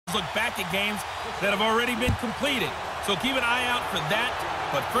look back at games that have already been completed. So keep an eye out for that.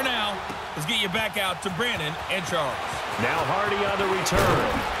 But for now, let's get you back out to Brandon and Charles. Now Hardy on the return.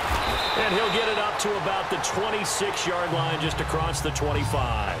 And he'll get it up to about the 26-yard line, just across the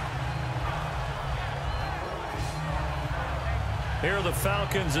 25. Here are the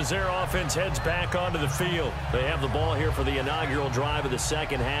Falcons as their offense heads back onto the field. They have the ball here for the inaugural drive of the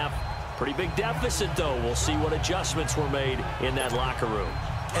second half. Pretty big deficit, though. We'll see what adjustments were made in that locker room.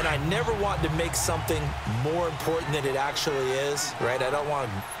 And I never want to make something more important than it actually is, right? I don't want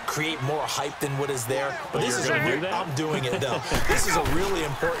to create more hype than what is there. But this is I'm doing it, though. This is a really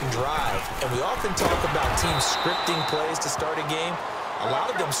important drive. And we often talk about teams scripting plays to start a game. A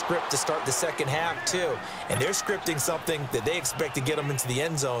lot of them script to start the second half, too. And they're scripting something that they expect to get them into the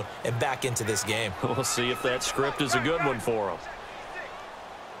end zone and back into this game. We'll see if that script is a good one for them.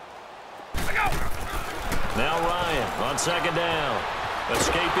 Now Ryan on second down.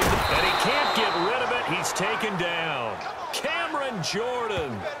 Escaping, and he can't get rid of it. He's taken down. Cameron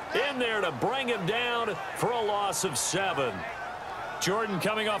Jordan in there to bring him down for a loss of 7. Jordan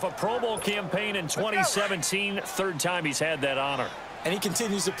coming off a Pro Bowl campaign in 2017. Third time he's had that honor. And he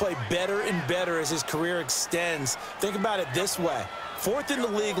continues to play better and better as his career extends. Think about it this way. 4th in the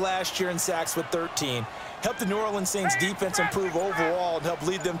league last year in sacks with 13. Helped the New Orleans Saints defense improve overall and help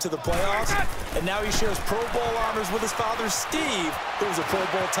lead them to the playoffs. And now he shares Pro Bowl honors with his father, Steve, who was a Pro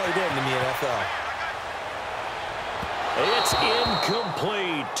Bowl tight end in the NFL. It's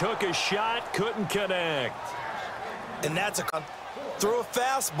incomplete. Took a shot, couldn't connect. And that's throw a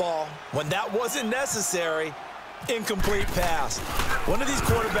fastball when that wasn't necessary. Incomplete pass. One of these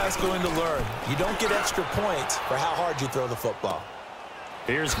quarterbacks going to learn. You don't get extra points for how hard you throw the football.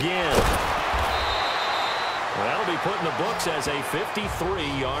 Here's Ginn. That'll be put in the books as a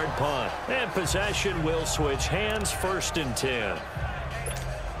 53-yard punt. And possession will switch hands, 1st and 10.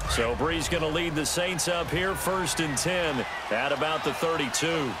 So Bree's going to lead the Saints up here, 1st and 10 at about the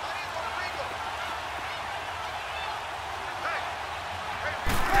 32.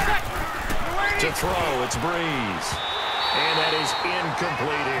 To throw, it's Breeze. And that is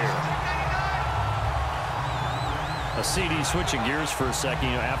incomplete here. A CD switching gears for a second.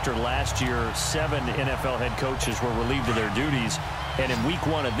 After last year, 7 NFL head coaches were relieved of their duties. And in week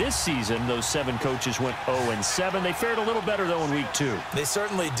 1 of this season, those 7 coaches went 0-7. They fared a little better, though, in week 2. They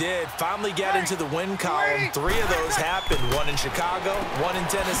certainly did. Finally got into the win column. 3 of those happened. 1 in Chicago, 1 in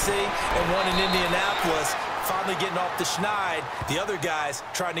Tennessee, and 1 in Indianapolis. Finally getting off the schneid. The other guys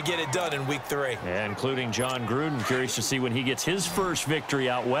trying to get it done in week 3. Yeah, including John Gruden. Curious to see when he gets his first victory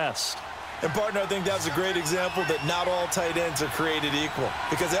out west. And, partner, I think that's a great example that not all tight ends are created equal.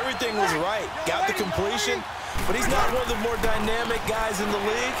 Because everything was right. Got the completion, but he's not one of the more dynamic guys in the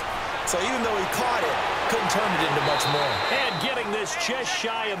league. So even though he caught it, couldn't turn it into much more. And getting this just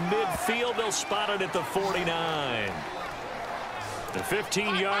shy of midfield, they'll spot it at the 49. The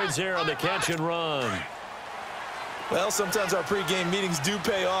 15 yards there on the catch and run. Well, sometimes our pregame meetings do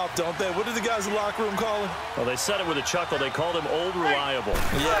pay off, don't they? What do the guys in the locker room call him? Well, they said it with a chuckle. They called him Old Reliable.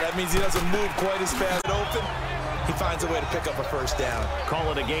 Yeah, that means he doesn't move quite as fast. Open, he finds a way to pick up a first down. Call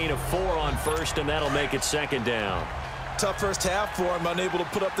it a gain of 4 on first, and that'll make it 2nd down. Tough first half for him, unable to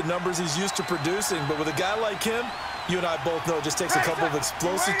put up the numbers he's used to producing. But with a guy like him, you and I both know it just takes a couple of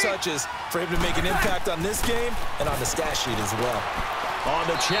explosive touches for him to make an impact on this game and on the stat sheet as well. On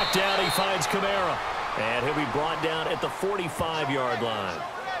the check down, he finds Kamara. And he'll be brought down at the 45-yard line.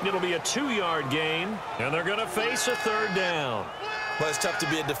 It'll be a 2-yard gain, and they're going to face a 3rd down. Well, it's tough to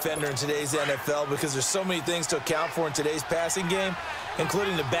be a defender in today's NFL because there's so many things to account for in today's passing game,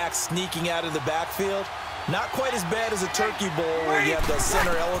 including the back sneaking out of the backfield. Not quite as bad as a turkey bowl where you have the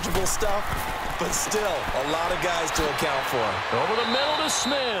center-eligible stuff, but still a lot of guys to account for. Over the middle to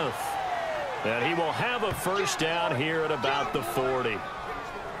Smith. And he will have a first down here at about the 40.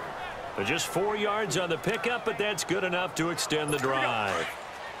 But just 4 yards on the pickup, but that's good enough to extend the drive.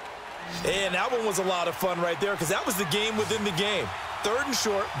 And that one was a lot of fun right there because that was the game within the game. 3rd and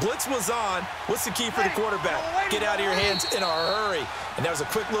short, blitz was on. What's the key for the quarterback? Get out of your hands in a hurry. And that was a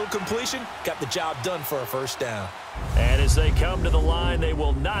quick little completion. Got the job done for a first down. And as they come to the line, they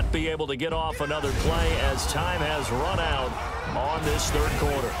will not be able to get off another play as time has run out on this 3rd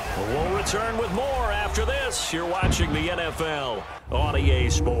quarter. We'll return with more after this. You're watching the NFL on EA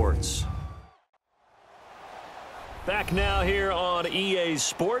Sports. Back now here on EA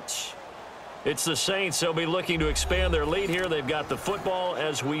Sports. It's the Saints. They'll be looking to expand their lead here. They've got the football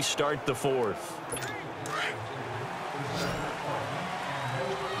as we start the 4th.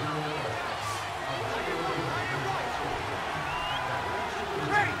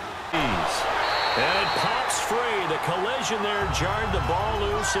 And it pops free. The collision there jarred the ball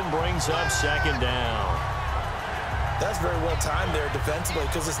loose and brings up second down. That's very well timed there defensively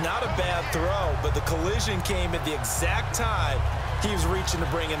because it's not a bad throw, but the collision came at the exact time he was reaching to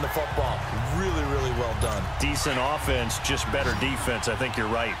bring in the football. Really, really well done. Decent offense, just better defense. I think you're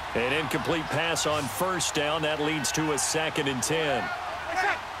right. An incomplete pass on first down. That leads to a 2nd and 10.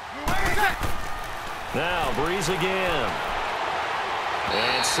 Now, Breeze again.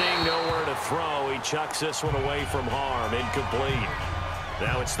 And seeing nowhere to throw, he chucks this one away from harm. Incomplete.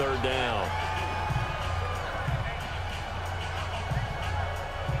 Now it's 3rd down.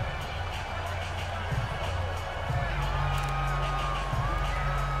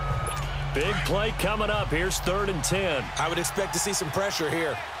 Big play coming up. Here's 3rd and 10. I would expect to see some pressure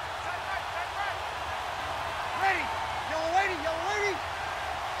here.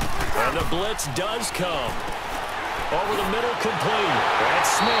 And the blitz does come. Over the middle, complete.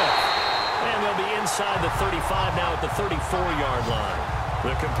 That's Smith. And they'll be inside the 35 now at the 34-yard line.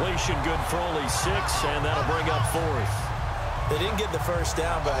 The completion good for only 6, and that'll bring up 4th. They didn't get the first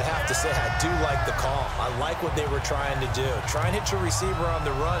down, but I have to say I do like the call. I like what they were trying to do. Try and hit your receiver on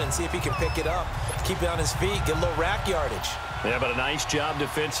the run and see if he can pick it up. Keep it on his feet, get a little rack yardage. Yeah, but a nice job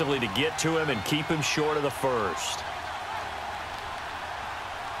defensively to get to him and keep him short of the first.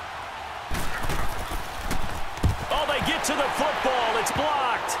 Oh, they get to the football. It's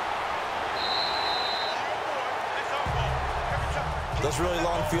blocked. Those really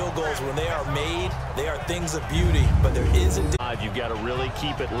long field goals, when they are made, they are things of beauty, but there is a... You've got to really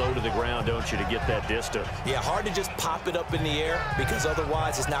keep it low to the ground, don't you, to get that distance. Yeah, hard to just pop it up in the air because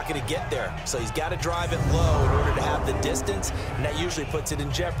otherwise it's not going to get there. So he's got to drive it low in order to have the distance, and that usually puts it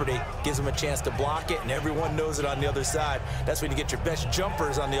in jeopardy, gives him a chance to block it, and everyone knows it on the other side. That's when you get your best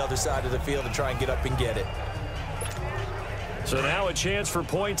jumpers on the other side of the field and try and get up and get it. So now a chance for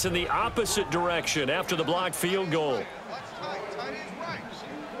points in the opposite direction after the blocked field goal.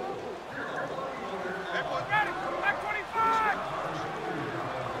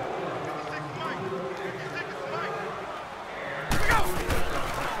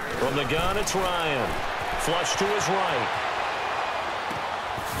 From the gun, it's Ryan. Flush to his right.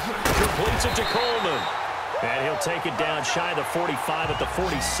 Completes it to Coleman. And he'll take it down shy of the 45 at the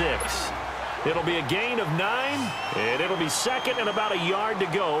 46. It'll be a gain of 9, and it'll be 2nd and about a yard to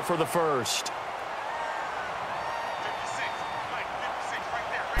go for the first.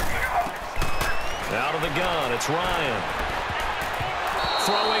 Out of the gun, it's Ryan.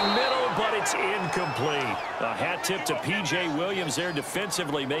 Throwing middle, but it's incomplete. A hat tip to P.J. Williams there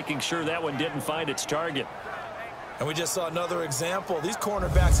defensively, making sure that one didn't find its target. And we just saw another example. These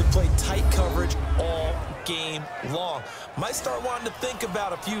cornerbacks have played tight coverage all game long. Might start wanting to think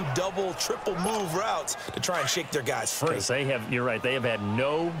about a few double, triple move routes to try and shake their guys free. Because you're right, they have had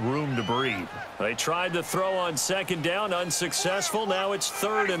no room to breathe. They tried to throw on 2nd down, unsuccessful. Now it's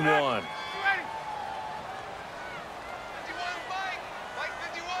 3rd and 1.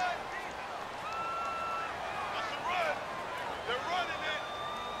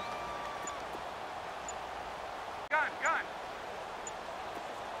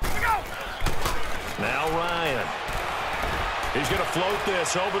 Now Ryan. He's going to float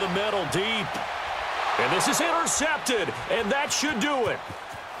this over the middle deep. And this is intercepted, and that should do it.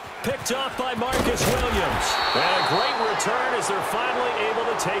 Picked off by Marcus Williams. And a great return as they're finally able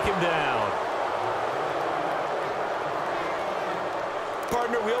to take him down.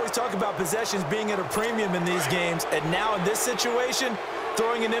 Partner, we always talk about possessions being at a premium in these games, and now in this situation,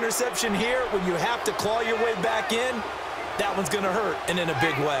 throwing an interception here when you have to claw your way back in, that one's going to hurt, and in a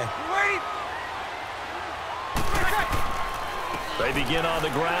big way. They begin on the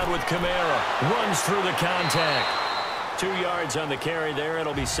ground with Kamara. Runs through the contact. 2 yards on the carry there.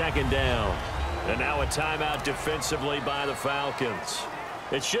 It'll be 2nd down. And now a timeout defensively by the Falcons.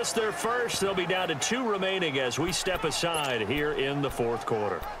 It's just their first. They'll be down to 2 remaining as we step aside here in the 4th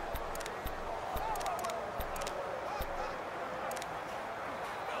quarter.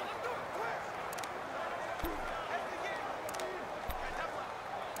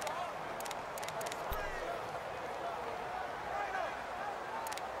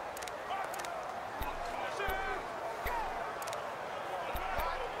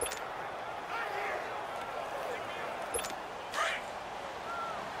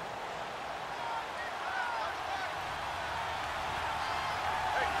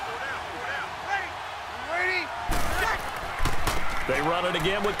 They run it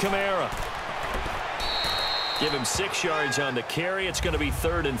again with Kamara. Give him 6 yards on the carry. It's going to be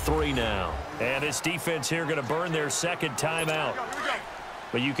 3rd and 3 now. And this defense here going to burn their 2nd timeout.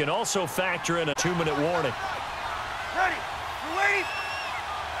 But you can also factor in a 2-minute warning.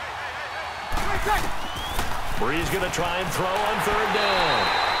 Bree's going to try and throw on third down.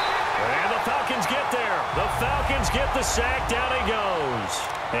 And the Falcons get there. The Falcons get the sack. Down he goes.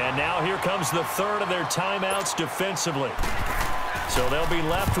 And now here comes the third of their timeouts defensively. So they'll be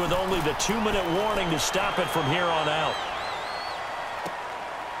left with only the 2-minute warning to stop it from here on out.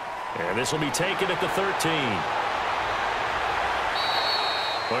 And this will be taken at the 13.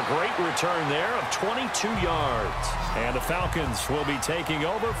 A great return there of 22 yards. And the Falcons will be taking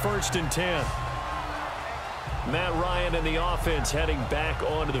over 1st and 10. Matt Ryan and the offense heading back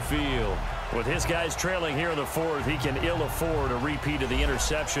onto the field. With his guys trailing here in the 4th, he can ill afford a repeat of the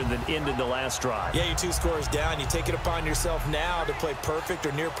interception that ended the last drive. Yeah, you're 2 scores down. You take it upon yourself now to play perfect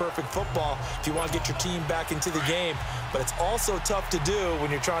or near-perfect football if you want to get your team back into the game. But it's also tough to do when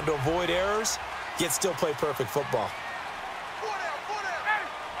you're trying to avoid errors, yet still play perfect football.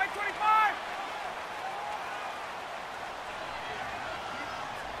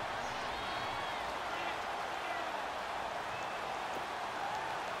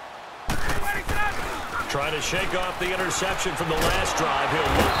 Trying to shake off the interception from the last drive. He'll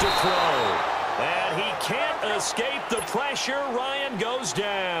look to throw. And he can't escape the pressure. Ryan goes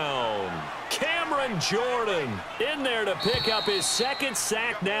down. Cameron Jordan in there to pick up his 2nd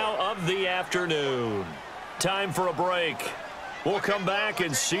sack now of the afternoon. Time for a break. We'll come back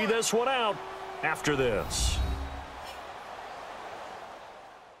and see this one out after this.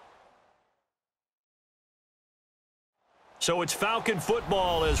 So it's Falcon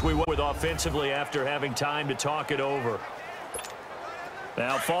football as we went with offensively after having time to talk it over.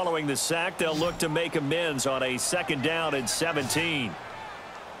 Now following the sack, they'll look to make amends on a 2nd down and 17.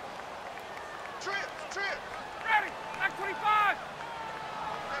 Ready, back 25.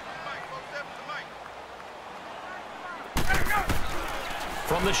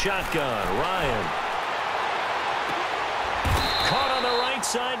 From the shotgun, Ryan. Caught on the right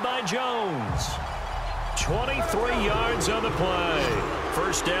side by Jones. 23 yards on the play.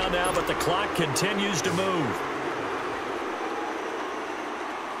 1st down now, but the clock continues to move.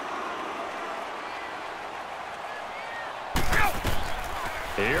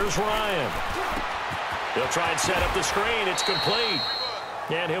 Here's Ryan. He'll try and set up the screen. It's complete.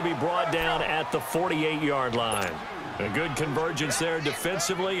 And he'll be brought down at the 48-yard line. A good convergence there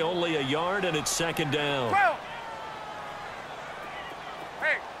defensively. Only a yard, and it's 2nd down.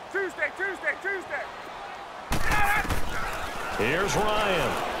 Hey, Tuesday. Here's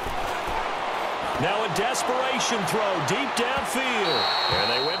Ryan. Now a desperation throw deep downfield.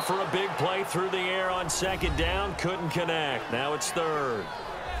 And they went for a big play through the air on 2nd down. Couldn't connect. Now it's 3rd.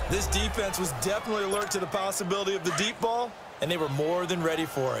 This defense was definitely alert to the possibility of the deep ball, and they were more than ready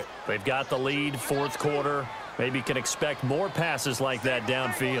for it. They've got the lead, 4th quarter. Maybe can expect more passes like that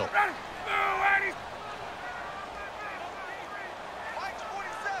downfield.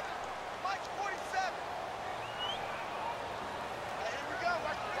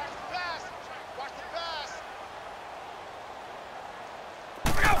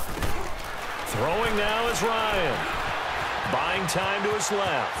 Throwing now is Ryan. Buying time to his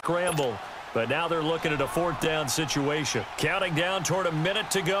left. Scramble. But now they're looking at a 4th down situation. Counting down toward a minute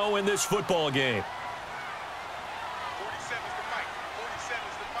to go in this football game. 47 is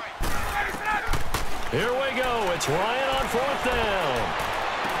the fight. Here we go. It's Ryan on 4th down.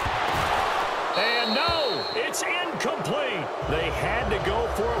 And no, it's incomplete. They had to go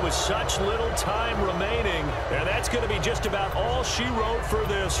for it with such little time remaining. And that's going to be just about all she wrote for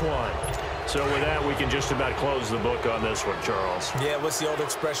this one. So with that, we can just about close the book on this one, Charles. Yeah, what's the old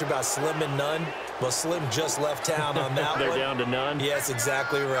expression about slim and none? Well, Slim just left town on that They're one. down to none? Yes,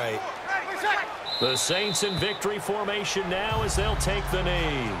 exactly right. The Saints in victory formation now as they'll take the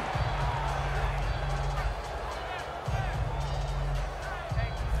knee.